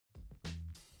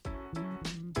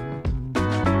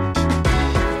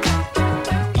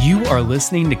are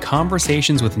listening to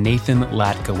Conversations with Nathan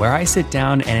Latka, where I sit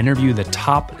down and interview the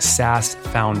top SaaS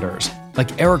founders,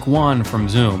 like Eric Wan from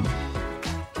Zoom.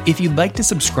 If you'd like to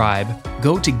subscribe,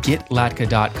 go to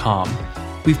getlatka.com.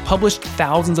 We've published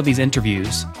thousands of these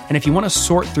interviews, and if you want to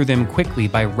sort through them quickly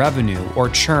by revenue or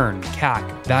churn,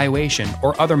 CAC, valuation,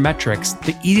 or other metrics,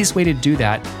 the easiest way to do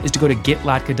that is to go to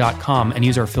getlatka.com and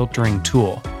use our filtering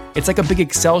tool. It's like a big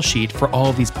Excel sheet for all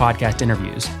of these podcast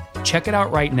interviews. Check it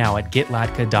out right now at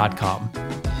getlatka.com.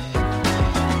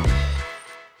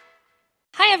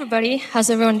 Hi, everybody. How's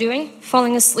everyone doing?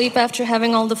 Falling asleep after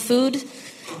having all the food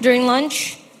during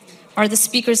lunch? Are the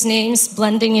speakers' names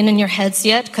blending in your heads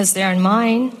yet? Because they are in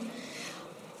mine.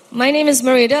 My name is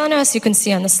Maria Dano, as you can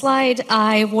see on the slide.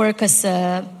 I work as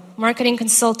a marketing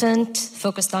consultant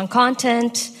focused on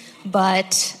content,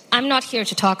 but I'm not here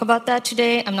to talk about that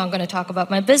today. I'm not going to talk about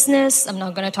my business. I'm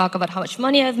not going to talk about how much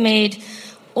money I've made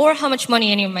or how much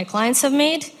money any of my clients have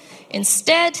made.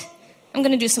 Instead, I'm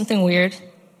going to do something weird.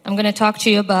 I'm going to talk to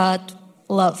you about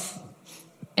love.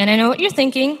 And I know what you're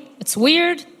thinking. It's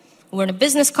weird. We're in a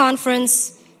business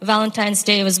conference. Valentine's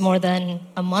Day was more than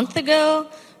a month ago.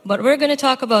 But we're going to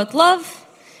talk about love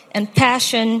and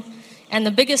passion and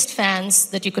the biggest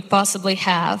fans that you could possibly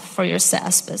have for your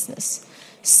SaaS business.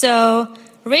 So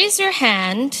raise your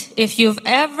hand if you've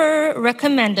ever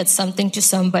recommended something to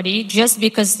somebody just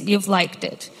because you've liked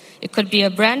it. It could be a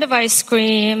brand of ice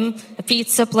cream, a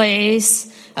pizza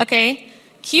place. Okay.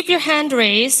 Keep your hand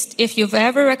raised if you've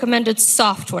ever recommended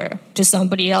software to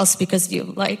somebody else because you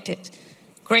liked it.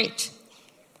 Great.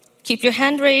 Keep your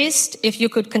hand raised if you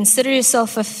could consider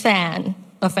yourself a fan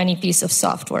of any piece of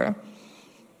software.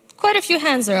 Quite a few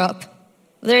hands are up.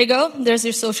 There you go. There's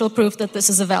your social proof that this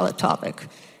is a valid topic.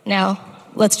 Now,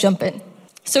 let's jump in.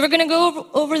 So we're going to go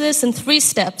over this in 3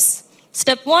 steps.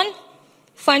 Step 1,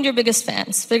 find your biggest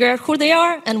fans. Figure out who they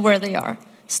are and where they are.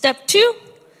 Step 2,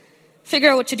 figure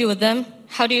out what to do with them.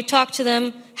 How do you talk to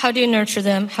them? How do you nurture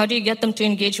them? How do you get them to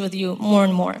engage with you more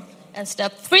and more? And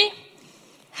step 3,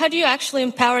 how do you actually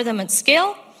empower them at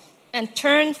scale and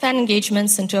turn fan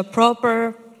engagements into a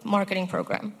proper marketing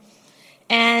program?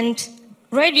 And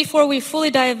right before we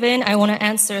fully dive in, I want to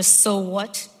answer a so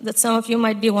what that some of you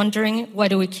might be wondering. Why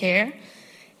do we care?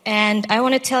 And I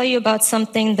want to tell you about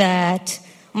something that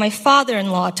my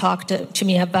father-in-law talked to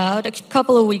me about a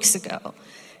couple of weeks ago.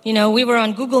 You know, we were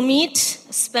on Google Meet,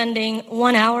 spending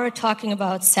 1 hour talking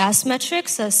about SaaS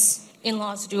metrics, as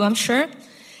in-laws do, I'm sure.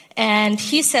 And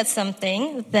he said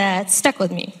something that stuck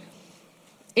with me.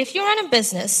 If you're in a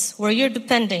business where you're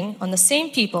depending on the same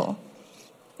people,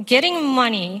 getting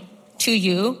money to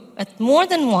you at more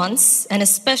than once, and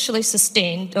especially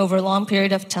sustained over a long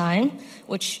period of time,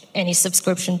 which any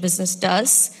subscription business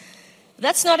does,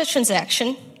 that's not a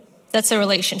transaction, that's a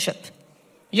relationship.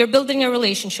 You're building a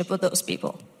relationship with those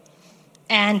people.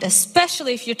 And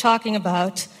especially if you're talking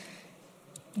about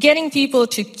getting people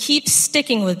to keep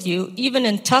sticking with you, even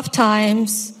in tough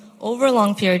times, over a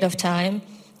long period of time,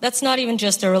 that's not even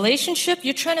just a relationship,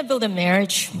 you're trying to build a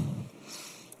marriage.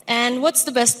 And what's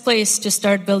the best place to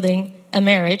start building a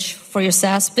marriage for your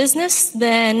SaaS business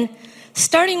than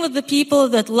starting with the people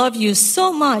that love you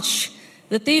so much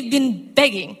that they've been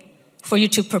begging for you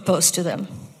to propose to them?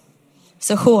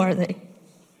 So who are they?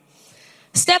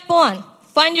 Step 1,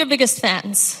 find your biggest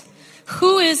fans.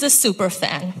 Who is a super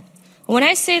fan? When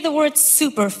I say the word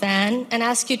super fan and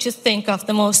ask you to think of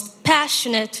the most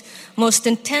passionate, most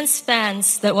intense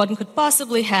fans that one could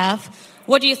possibly have,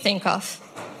 what do you think of?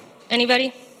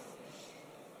 Anybody?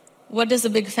 What does a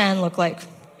big fan look like?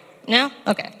 No?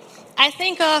 Okay. I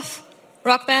think of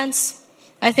rock bands.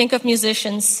 I think of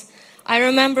musicians. I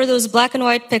remember those black and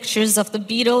white pictures of the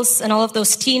Beatles and all of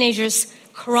those teenagers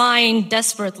crying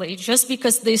desperately just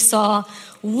because they saw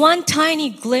one tiny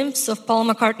glimpse of Paul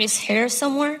McCartney's hair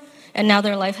somewhere, and now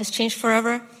their life has changed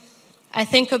forever. I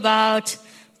think about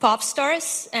pop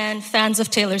stars and fans of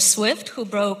Taylor Swift who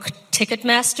broke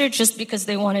Ticketmaster just because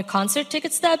they wanted concert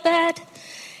tickets that bad.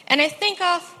 And I think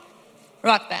of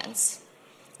rock bands,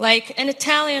 like an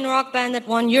Italian rock band that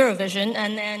won Eurovision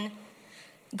and then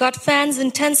got fans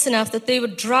intense enough that they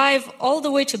would drive all the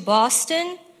way to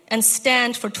Boston and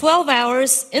stand for 12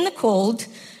 hours in the cold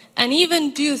and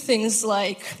even do things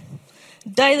like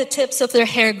dye the tips of their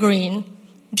hair green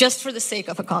just for the sake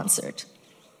of a concert.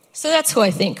 So that's who I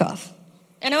think of.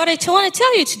 And what I want to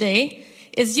tell you today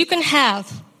is you can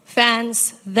have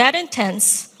fans that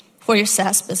intense for your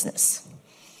SaaS business.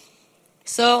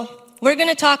 So we're going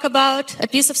to talk about a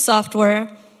piece of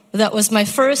software that was my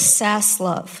first SaaS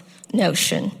love,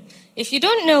 Notion. If you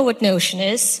don't know what Notion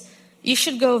is, you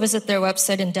should go visit their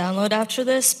website and download after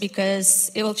this because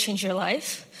it will change your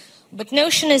life. But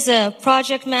Notion is a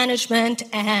project management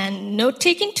and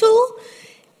note-taking tool,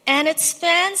 and its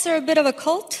fans are a bit of a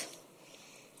cult.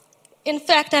 In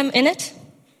fact, I'm in it.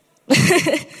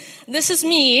 This is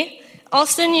me,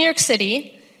 also in New York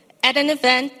City, at an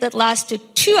event that lasted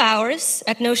 2 hours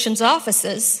at Notion's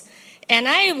offices, and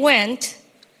I went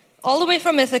all the way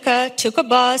from Ithaca, took a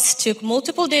bus, took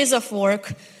multiple days of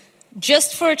work,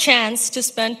 just for a chance to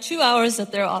spend 2 hours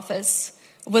at their office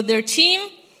with their team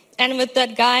and with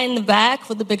that guy in the back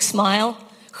with the big smile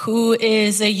who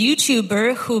is a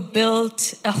YouTuber who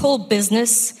built a whole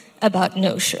business about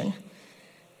Notion.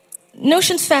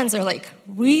 Notion's fans are like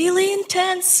really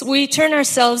intense. We turn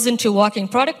ourselves into walking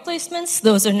product placements.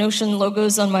 Those are Notion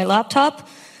logos on my laptop.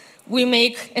 We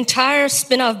make entire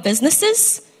spin-off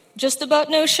businesses just about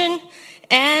Notion,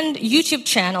 and YouTube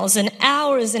channels and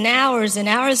hours and hours and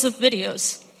hours of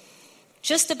videos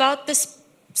just about this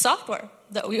software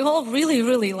that we all really,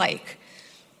 really like.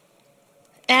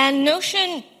 And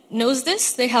Notion knows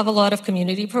this. They have a lot of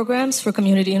community programs for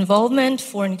community involvement,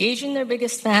 for engaging their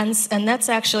biggest fans, and that's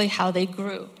actually how they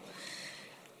grew.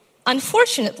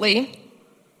 Unfortunately,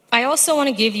 I also want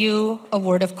to give you a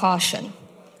word of caution,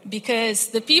 because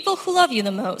the people who love you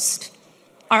the most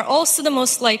are also the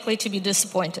most likely to be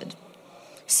disappointed.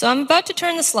 So I'm about to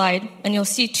turn the slide, and you'll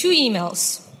see 2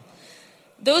 emails.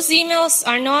 Those emails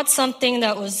are not something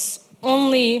that was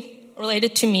only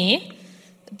related to me.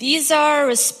 These are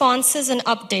responses and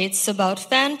updates about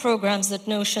fan programs that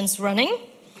Notion's running,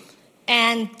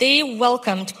 and they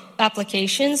welcomed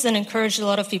applications and encouraged a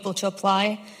lot of people to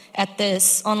apply at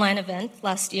this online event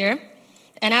last year,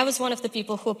 and I was one of the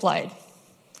people who applied.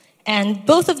 And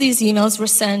both of these emails were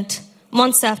sent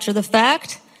months after the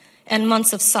fact, and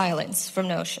months of silence from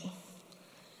Notion.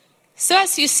 So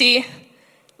as you see,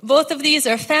 both of these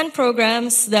are fan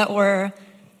programs that were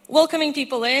welcoming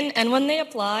people in, and when they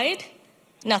applied,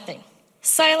 nothing.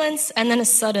 Silence, and then a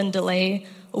sudden delay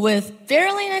with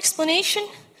barely an explanation.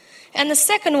 And the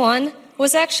second one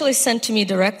was actually sent to me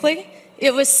directly.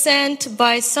 It was sent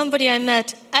by somebody I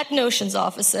met at Notion's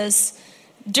offices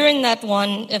during that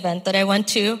one event that I went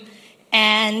to,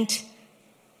 and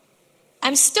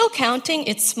I'm still counting.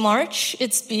 It's March.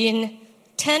 It's been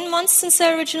 10 months since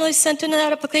I originally sent in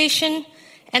that application,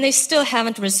 and they still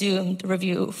haven't resumed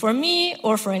review for me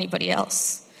or for anybody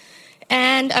else.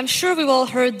 And I'm sure we've all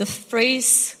heard the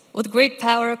phrase, with great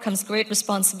power comes great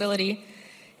responsibility.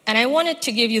 And I wanted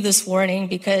to give you this warning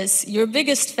because your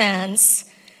biggest fans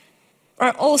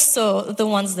are also the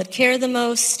ones that care the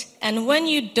most. And when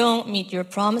you don't meet your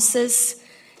promises,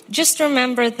 just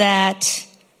remember that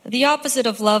the opposite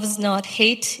of love is not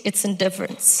hate, it's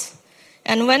indifference.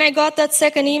 And when I got that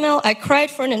second email, I cried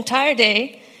for an entire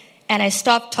day, and I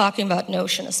stopped talking about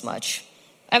Notion as much.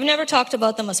 I've never talked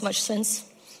about them as much since.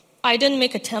 I didn't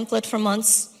make a template for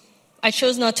months. I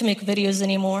chose not to make videos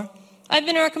anymore. I've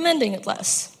been recommending it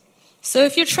less. So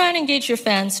if you're trying to engage your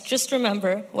fans, just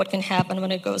remember what can happen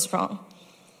when it goes wrong.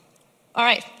 All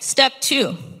right, step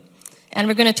 2. And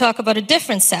we're going to talk about a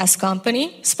different SaaS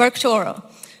company, SparkToro.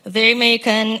 They make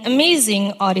an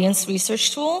amazing audience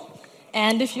research tool,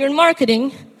 and if you're in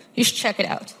marketing, you should check it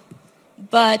out.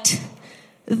 But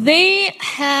they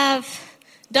have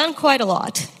done quite a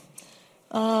lot.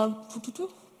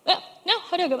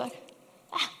 How do I go back?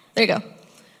 There you go.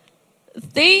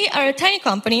 They are a tiny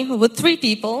company with 3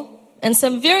 people and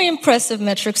some very impressive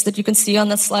metrics that you can see on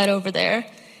that slide over there.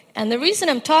 And the reason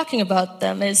I'm talking about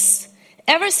them is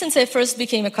ever since I first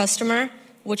became a customer,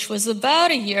 which was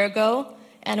about a year ago,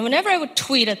 and whenever I would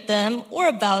tweet at them or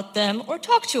about them or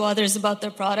talk to others about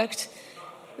their product,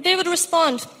 they would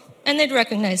respond and they'd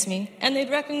recognize me and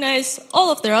they'd recognize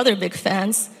all of their other big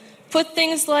fans, put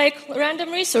things like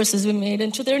random resources we made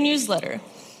into their newsletter,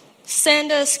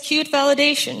 send us cute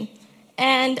validation.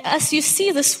 And as you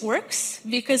see, this works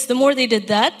because the more they did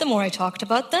that, the more I talked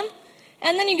about them.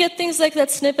 And then you get things like that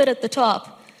snippet at the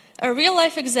top. A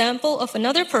real-life example of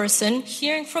another person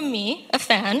hearing from me, a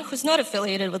fan who's not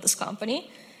affiliated with this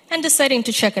company, and deciding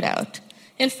to check it out.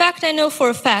 In fact, I know for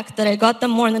a fact that I got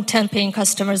them more than 10 paying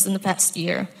customers in the past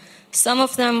year. Some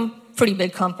of them pretty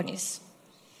big companies,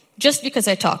 just because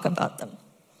I talk about them.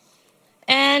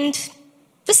 And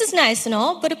this is nice and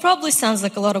all, but it probably sounds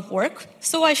like a lot of work,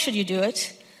 so why should you do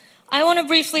it? I want to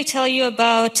briefly tell you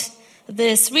about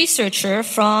this researcher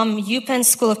from UPenn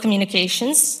School of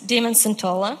Communications, Damon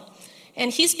Santola.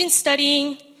 And he's been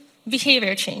studying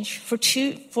behavior change for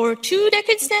two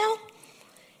decades now.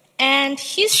 And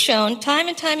he's shown time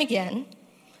and time again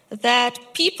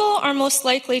that people are most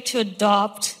likely to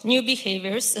adopt new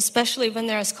behaviors, especially when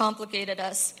they're as complicated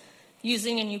as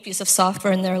using a new piece of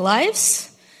software in their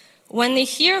lives, when they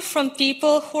hear from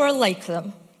people who are like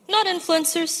them. Not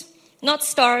influencers, not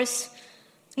stars,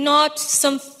 not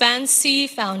some fancy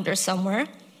founder somewhere.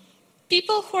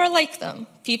 People who are like them,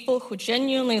 people who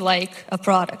genuinely like a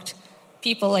product,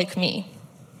 people like me.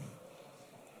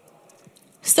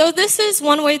 So this is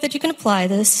one way that you can apply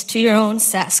this to your own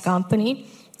SaaS company.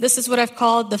 This is what I've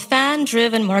called the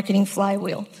fan-driven marketing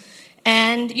flywheel.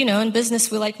 And, in business,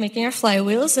 we like making our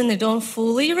flywheels, and they don't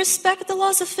fully respect the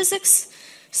laws of physics.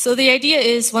 So the idea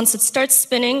is once it starts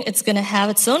spinning, it's going to have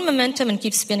its own momentum and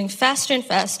keep spinning faster and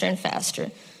faster and faster.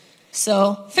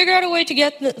 So figure out a way to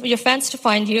get your fans to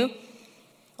find you.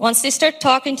 Once they start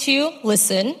talking to you,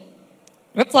 listen,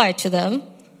 reply to them,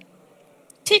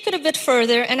 take it a bit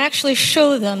further and actually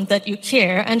show them that you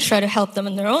care and try to help them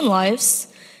in their own lives.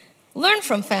 Learn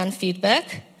from fan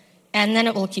feedback, and then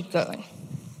it will keep going.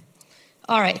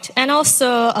 All right, and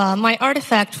also my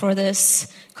artifact for this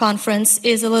conference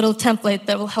is a little template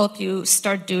that will help you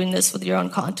start doing this with your own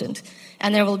content.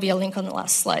 And there will be a link on the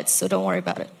last slide, so don't worry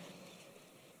about it.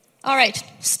 All right,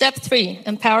 step 3,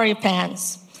 empower your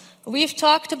fans. We've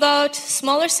talked about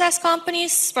smaller SaaS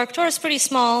companies. SparkToro is pretty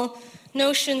small.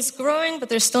 Notion's growing, but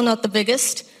they're still not the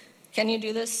biggest. Can you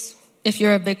do this if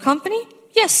you're a big company?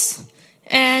 Yes.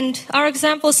 And our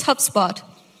example is HubSpot.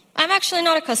 I'm actually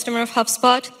not a customer of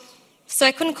HubSpot, so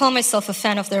I couldn't call myself a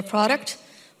fan of their product,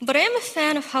 but I am a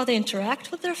fan of how they interact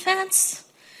with their fans.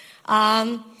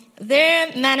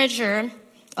 Their manager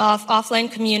of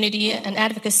offline community and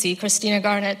advocacy, Christina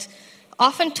Garnett,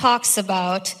 often talks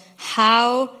about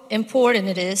how important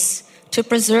it is to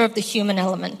preserve the human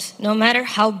element, no matter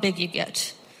how big you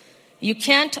get. You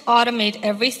can't automate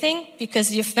everything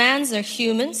because your fans are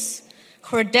humans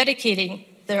who are dedicating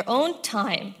their own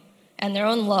time and their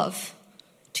own love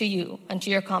to you and to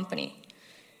your company.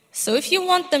 So if you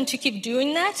want them to keep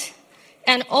doing that,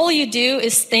 and all you do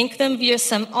is thank them via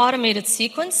some automated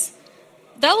sequence,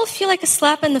 that will feel like a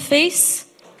slap in the face.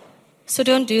 So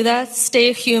don't do that. Stay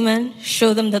a human.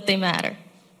 Show them that they matter.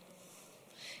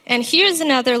 And here's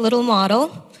another little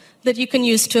model that you can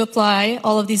use to apply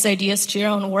all of these ideas to your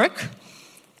own work.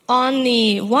 On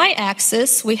the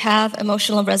y-axis, we have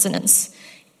emotional resonance.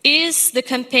 Is the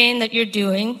campaign that you're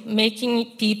doing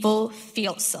making people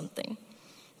feel something?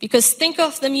 Because think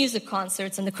of the music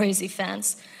concerts and the crazy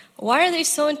fans. Why are they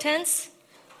so intense?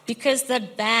 Because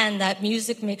that band, that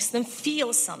music makes them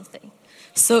feel something.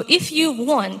 So if you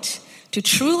want to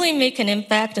truly make an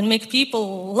impact and make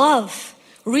people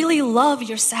really love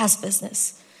your SaaS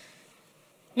business,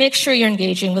 make sure you're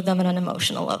engaging with them on an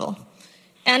emotional level.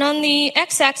 And on the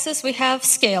x-axis, we have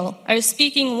scale. Are you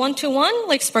speaking one-to-one,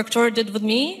 like SparkToro did with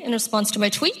me in response to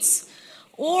my tweets?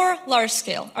 Or large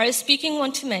scale? Are you speaking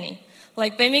one-to-many,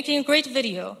 like by making a great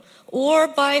video, or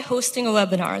by hosting a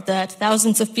webinar that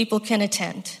thousands of people can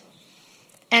attend?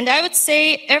 And I would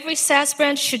say every SaaS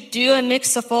brand should do a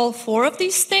mix of all 4 of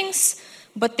these things,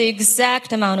 but the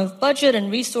exact amount of budget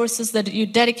and resources that you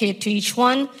dedicate to each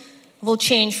one will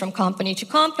change from company to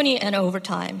company and over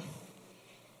time.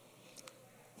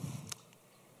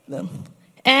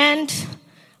 And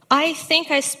I think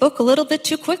I spoke a little bit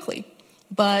too quickly,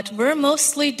 but we're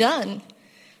mostly done.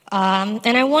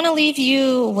 And I want to leave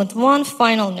you with one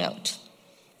final note.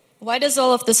 Why does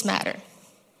all of this matter?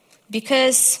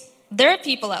 Because there are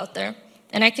people out there,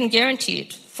 and I can guarantee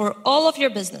it, for all of your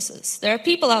businesses, there are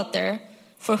people out there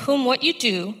for whom what you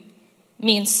do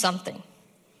means something.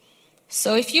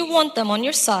 So if you want them on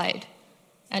your side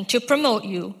and to promote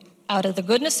you out of the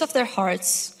goodness of their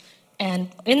hearts and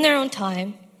in their own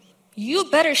time, you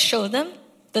better show them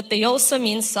that they also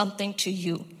mean something to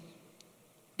you,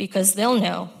 because they'll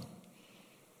know.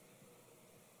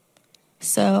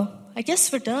 So I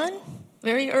guess we're done.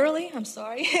 Very early, I'm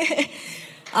sorry.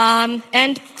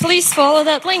 And please follow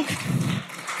that link,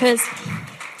 because,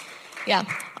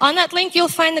 on that link you'll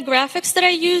find the graphics that I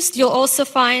used. You'll also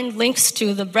find links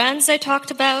to the brands I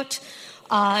talked about.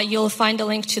 You'll find a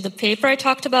link to the paper I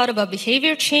talked about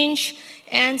behavior change,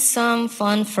 and some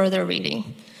fun further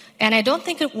reading. And I don't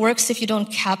think it works if you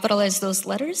don't capitalize those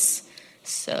letters,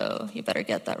 so you better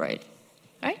get that right.